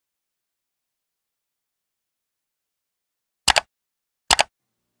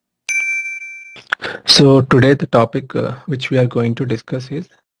So today the topic which we are going to discuss is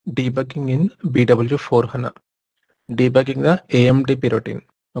debugging in BW4HANA, debugging the AMDP routine.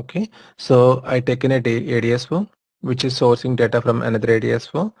 Okay, so I taken a ADSO which is sourcing data from another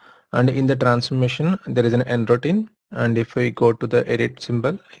ADSO, and in the transformation there is an end routine, and if we go to the edit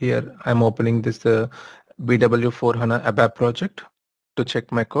symbol here, I'm opening this BW4HANA ABAP project to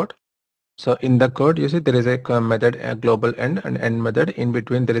check my code. So in the code, you see there is a method, a global end and end method. In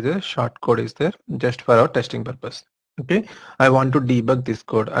between, there is a short code is there just for our testing purpose. Okay, I want to debug this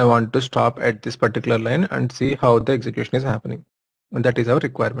code. I want to stop at this particular line and see how the execution is happening. And that is our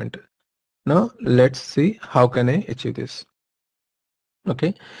requirement. Now let's see how can I achieve this.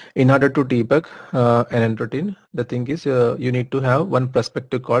 Okay, in order to debug an end routine, the thing is you need to have one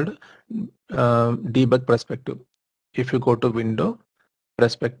perspective called debug perspective. If you go to window,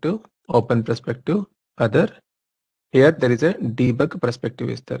 perspective, open perspective, other, here there is a debug perspective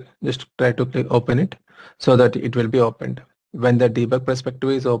is there. Just try to click open it so that it will be opened. When the debug perspective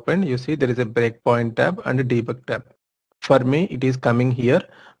is opened, you see there is a breakpoint tab and a debug tab. For me it is coming here,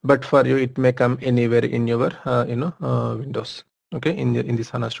 but for you it may come anywhere in your windows. Okay, in this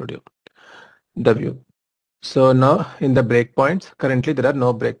HANA Studio, the view. So now in the breakpoints, currently there are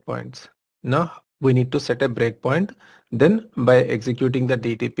no breakpoints. Now we need to set a breakpoint. Then by executing the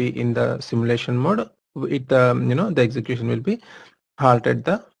DTP in the simulation mode, it the execution will be halted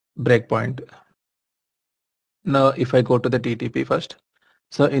the breakpoint. Now if I go to the DTP first,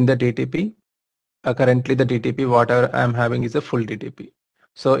 so in the DTP, currently the DTP whatever I am having is a full DTP.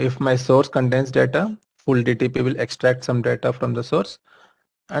 So if my source contains data, full DTP will extract some data from the source,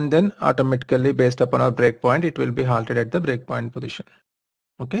 and then automatically based upon our breakpoint, it will be halted at the breakpoint position.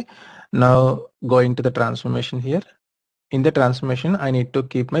 Okay, now going to the transformation here. In the transformation, I need to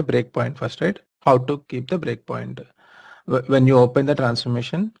keep my breakpoint first, right? How to keep the breakpoint? When you open the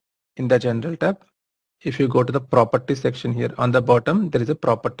transformation in the general tab, if you go to the properties section here on the bottom, there is a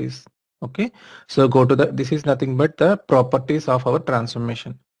properties. Okay, so go to the, this is nothing but the properties of our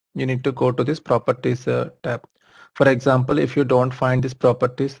transformation. You need to go to this properties tab. For example, if you don't find this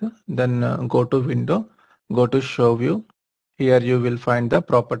properties, then go to window, go to show view. Here you will find the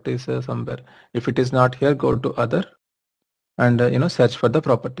properties somewhere. If it is not here, go to other and search for the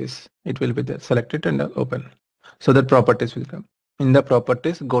properties. It will be there. Select it and open. So the properties will come. In the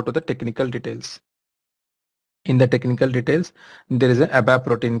properties, go to the technical details. In the technical details, there is a ABAP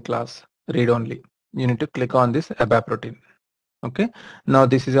routine class, read only. You need to click on this ABAP routine. Okay, now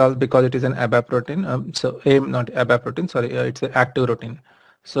this is all because it is an ABAP routine. So not ABAP routine, sorry, it's an active routine.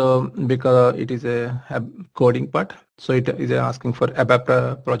 So because it is a coding part, so it is asking for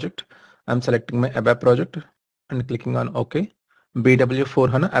ABAP project. I'm selecting my ABAP project and clicking on OK.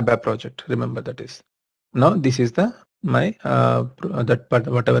 BW4HANA ABAP project. Remember that is. Now this is the my that part,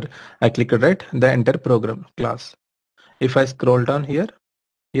 whatever I clicked, right, the entire program class. If I scroll down here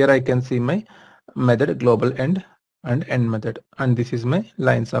I can see my method global end and end method, and this is my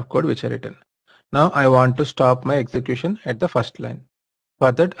lines of code which I written. Now I want to stop my execution at the first line.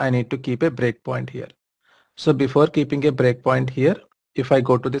 For that I need to keep a breakpoint here. So before keeping a breakpoint here, if I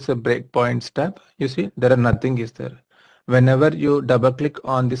go to this breakpoints tab, you see there are nothing is there. Whenever you double click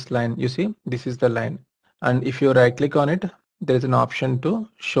on this line, you see this is the line, and if you right click on it, there is an option to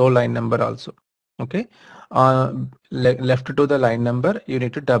show line number also. Okay, left to the line number, you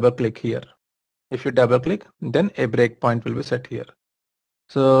need to double click here. If you double click, then a breakpoint will be set here.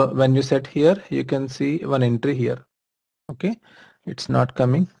 So when you set here, you can see one entry here. Okay, it's not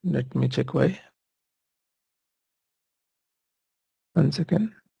coming. Let me check why. 1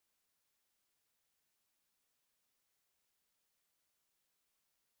 second.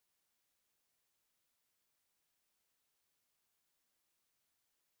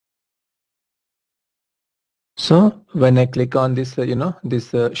 So when I click on this, this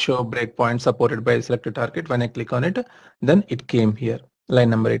show breakpoint supported by selected target, when I click on it, then it came here, line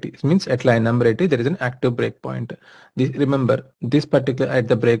number 80. It means at line number 80, there is an active breakpoint. Remember, this particular at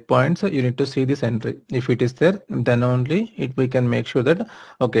the breakpoints, you need to see this entry. If it is there, then only we can make sure that,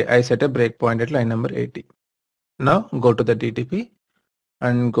 okay, I set a breakpoint at line number 80. Now go to the DTP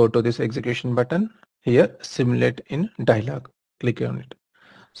and go to this execution button here, simulate in dialog. Click on it.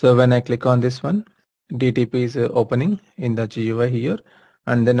 So when I click on this one, DTP is opening in the GUI here,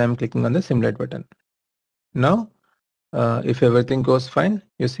 and then I'm clicking on the simulate button. Now, if everything goes fine,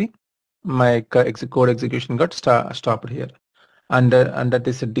 you see my code execution got stopped here. Under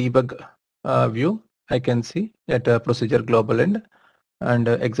this debug view, I can see that procedure global end, and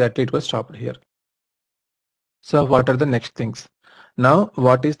exactly it was stopped here. So what are the next things? Now,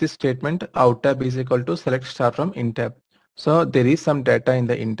 what is this statement? Out tab is equal to select star from in tab. So there is some data in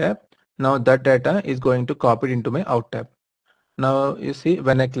the in tab. Now that data is going to copy into my out tab. Now you see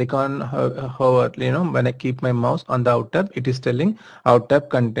when I click on hover, when I keep my mouse on the out tab, it is telling out tab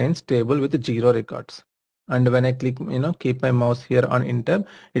contains table with 0 records. And when I click, keep my mouse here on in tab,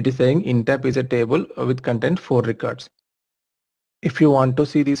 it is saying in tab is a table with content 4 records. If you want to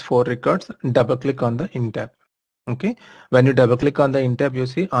see these 4 records, double click on the in tab. Okay. When you double click on the in tab, you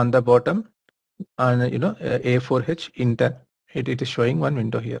see on the bottom and A4H in tab, it is showing one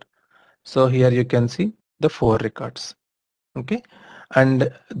window here. So here you can see the 4 records. Okay,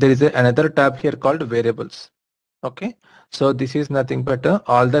 and there is another tab here called variables. Okay, so this is nothing but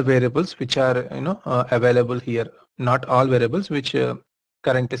all the variables which are available here, not all variables which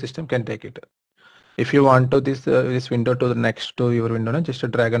current system can take it. If you want to this window to the next to your window, just a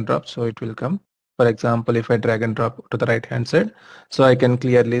drag and drop, so it will come. For example, if I drag and drop to the right hand side, so I can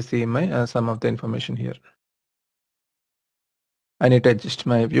clearly see my some of the information here. I need to adjust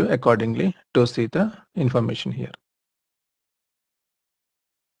my view accordingly to see the information here.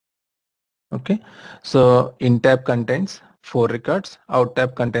 Okay, so in tab contains 4 records, out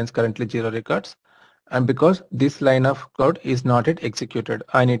tab contains currently 0 records, and because this line of code is not yet executed,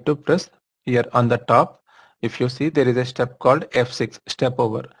 I need to press here on the top. If you see, there is a step called F6, step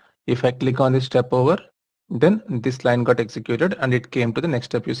over. If I click on this step over, then this line got executed and it came to the next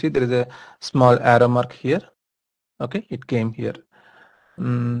step. You see there is a small arrow mark here. Okay, it came here.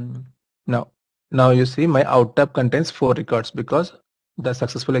 Now you see my out tab contains 4 records because the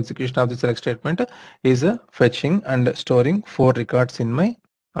successful execution of the select statement is fetching and storing 4 records in my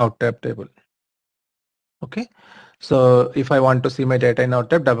out tab table. Okay, so if I want to see my data in out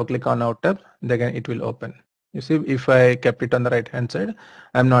tab, double click on out tab, then it will open. You see, if I kept it on the right hand side,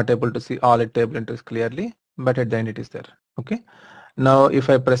 I'm not able to see all the table entries clearly, but at the end it is there. Okay, now if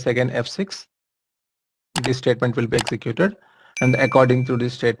I press again F6, this statement will be executed, and according to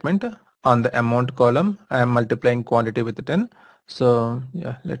this statement on the amount column I am multiplying quantity with 10. So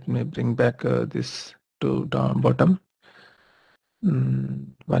yeah, let me bring back this to down bottom.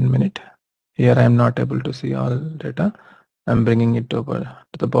 1 minute. Here I am not able to see all data. I'm bringing it over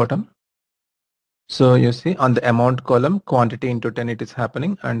to the bottom. So you see on the amount column quantity into 10 it is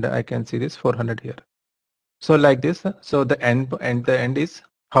happening, and I can see this 400 here. So like this, so the end is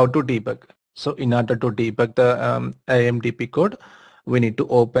how to debug. So in order to debug the AMDP code, we need to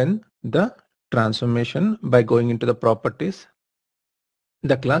open the transformation by going into the properties,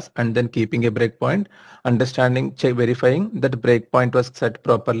 the class, and then keeping a breakpoint, understanding, verifying that breakpoint was set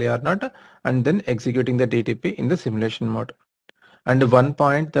properly or not, and then executing the DTP in the simulation mode. And one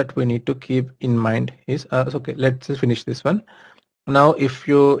point that we need to keep in mind is, okay, let's just finish this one. Now if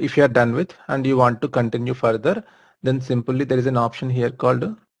you are done with and you want to continue further, then simply there is an option here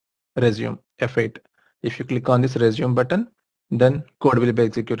called resume, F8. If you click on this resume button, then code will be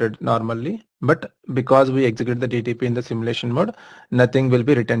executed normally, but because we execute the DTP in the simulation mode, nothing will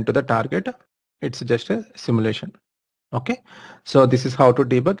be returned to the target. It's just a simulation. Okay, so this is how to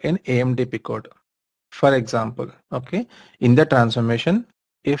debug in AMDP code. For example, okay, in the transformation,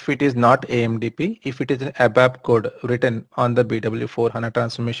 if it is not AMDP, if it is an ABAP code written on the BW4HANA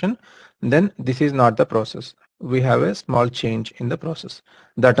transformation, then this is not the process. We have a small change in the process.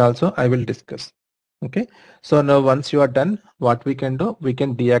 That also I will discuss. Okay, so now once you are done, what we can do, we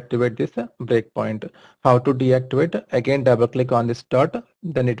can deactivate this breakpoint. How to deactivate? Again, double click on this dot,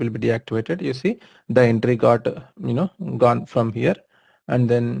 then it will be deactivated. You see the entry got gone from here, and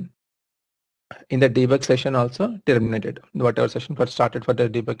then in the debug session also terminated. Whatever session got started for the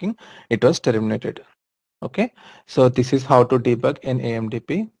debugging, it was terminated. Okay, so this is how to debug in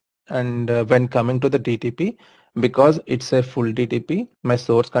AMDP. And when coming to the DTP, because it's a full DTP, my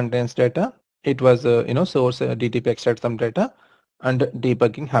source contains data. It was source DTP extract some data, and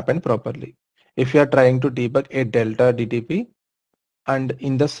debugging happened properly. If you are trying to debug a delta DTP, and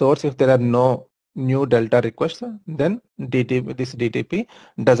in the source if there are no new delta requests, then this DTP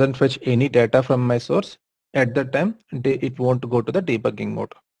doesn't fetch any data from my source. At that time it won't go to the debugging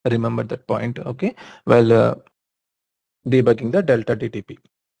mode. Remember that point. Okay, well, debugging the delta DTP.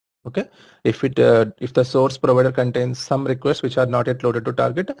 Okay, if the source provider contains some requests which are not yet loaded to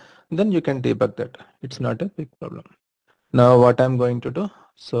target, then you can debug that. It's not a big problem. Now what I'm going to do,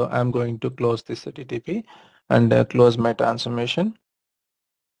 so I'm going to close this DTP and close my transformation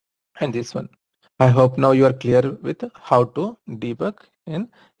and this one. I hope now you are clear with how to debug in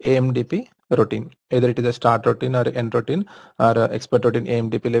AMDP routine. Either it is a start routine or end routine or expert routine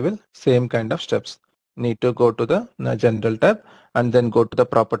AMDP level, same kind of steps. Need to go to the general tab and then go to the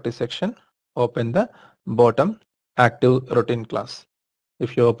property section, open the bottom active routine class.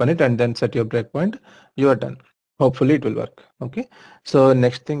 If you open it and then set your breakpoint, you are done. Hopefully it will work. Okay. So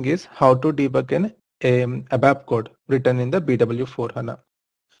next thing is how to debug an ABAP code written in the BW4HANA.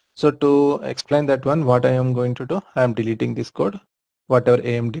 So to explain that one, what I am going to do, I am deleting this code, whatever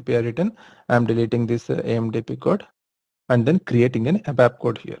AMDP I written, I am deleting this AMDP code and then creating an ABAP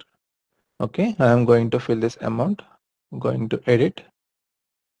code here. Okay, I am going to fill this amount, I'm going to edit,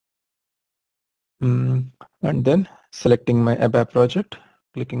 and then selecting my ABAP project,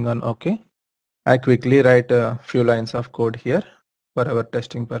 clicking on OK. I quickly write a few lines of code here for our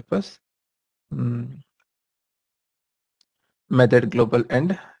testing purpose. Method global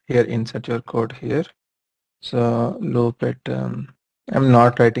end, here insert your code here. So loop it, I'm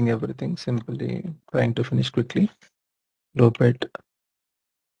not writing everything, simply trying to finish quickly. Loop it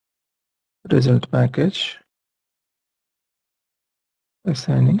result package,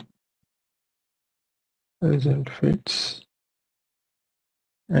 assigning result fields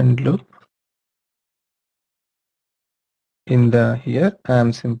and loop. In the here I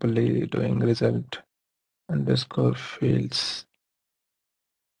am simply doing result underscore fields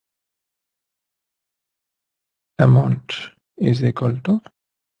amount is equal to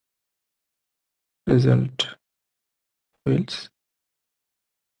result fields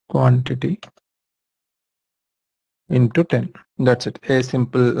quantity into 10. That's it. A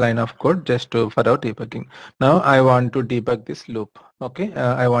simple line of code just for our debugging. Now I want to debug this loop. Okay,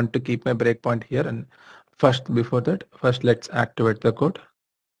 I want to keep my breakpoint here, and before that, let's activate the code,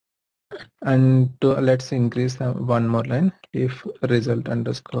 and let's increase one more line. If result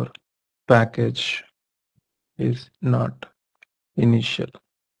underscore package is not initial.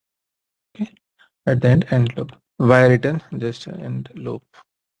 Okay, at the end loop. Why written just end loop.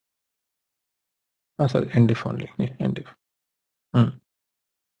 Oh, sorry, end if only. Yeah, end if.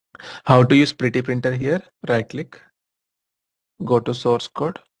 How to use pretty printer here? Right click, go to source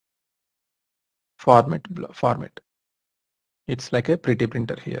code, format. It's like a pretty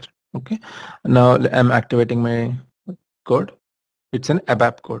printer here. Okay. Now I'm activating my code. It's an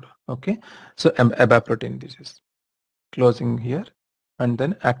ABAP code. Okay. So ABAP routine. This is closing here and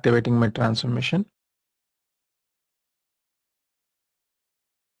then activating my transformation.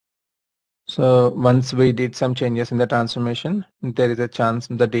 So once we did some changes in the transformation, there is a chance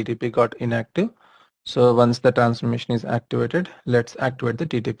the DTP got inactive. So once the transformation is activated, let's activate the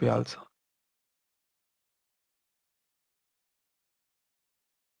DTP also.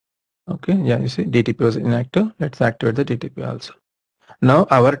 Okay, yeah, you see DTP was inactive. Let's activate the DTP also. Now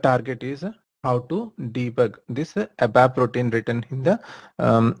our target is how to debug this ABAP routine written in the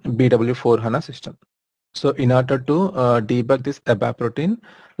BW4HANA system. So in order to debug this ABAP routine,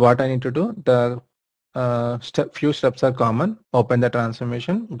 what I need to do, the few steps are common. Open the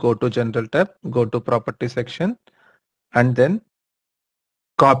transformation, go to General tab, go to Property section, and then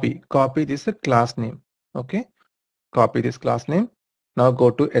copy this class name. Okay, copy this class name. Now go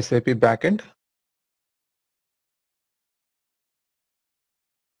to SAP backend.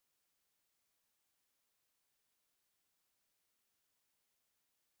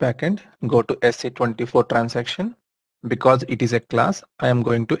 Go to SC24 transaction. Because it is a class, I am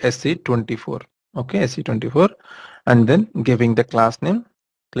going to SC24. Okay, SC24, and then giving the class name,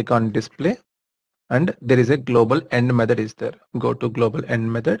 click on display, and there is a global end method is there. Go to global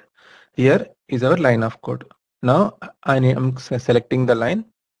end method. Here is our line of code. Now I am selecting the line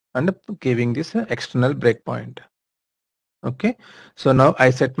and giving this external breakpoint. Okay, so now I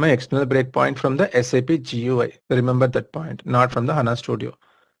set my external breakpoint from the SAP GUI. Remember that point, not from the HANA Studio.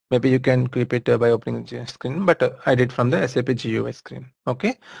 Maybe you can keep it by opening the screen, but I did from the SAP GUI screen.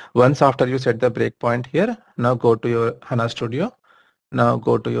 Okay. Once after you set the breakpoint here, now go to your HANA Studio. Now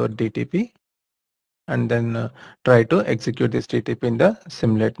go to your DTP and then try to execute this DTP in the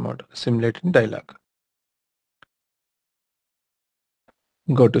simulate mode, simulate in dialog.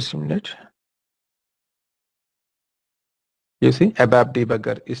 Go to simulate. You see ABAP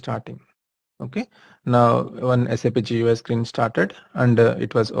debugger is starting. Okay. Now one SAP GUI screen started and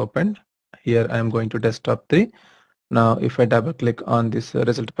it was opened. Here I am going to desktop 3. Now if I double click on this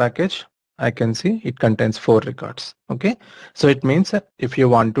result package, I can see it contains 4 records. Okay, so it means that if you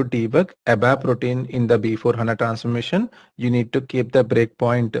want to debug ABAP routine in the B4HANA transformation, you need to keep the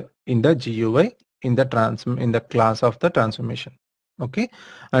breakpoint in the GUI in the class of the transformation. Okay,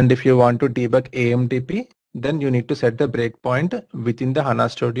 and if you want to debug AMDP, then you need to set the breakpoint within the HANA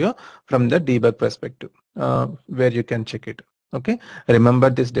Studio from the debug perspective, where you can check it. Okay, remember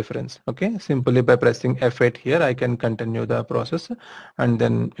this difference. Okay, simply by pressing F8 here I can continue the process and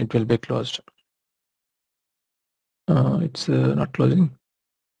then it will be closed. It's not closing.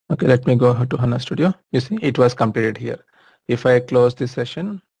 Okay, let me go to HANA Studio. You see it was completed here. If I close this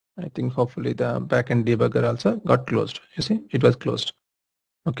session, I think hopefully the backend debugger also got closed. You see, it was closed.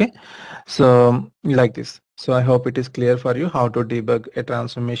 Okay, so like this. So I hope it is clear for you how to debug a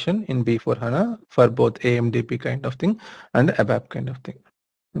transformation in B4HANA for both AMDP kind of thing and ABAP kind of thing.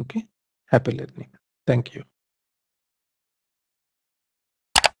 Okay, happy learning. Thank you.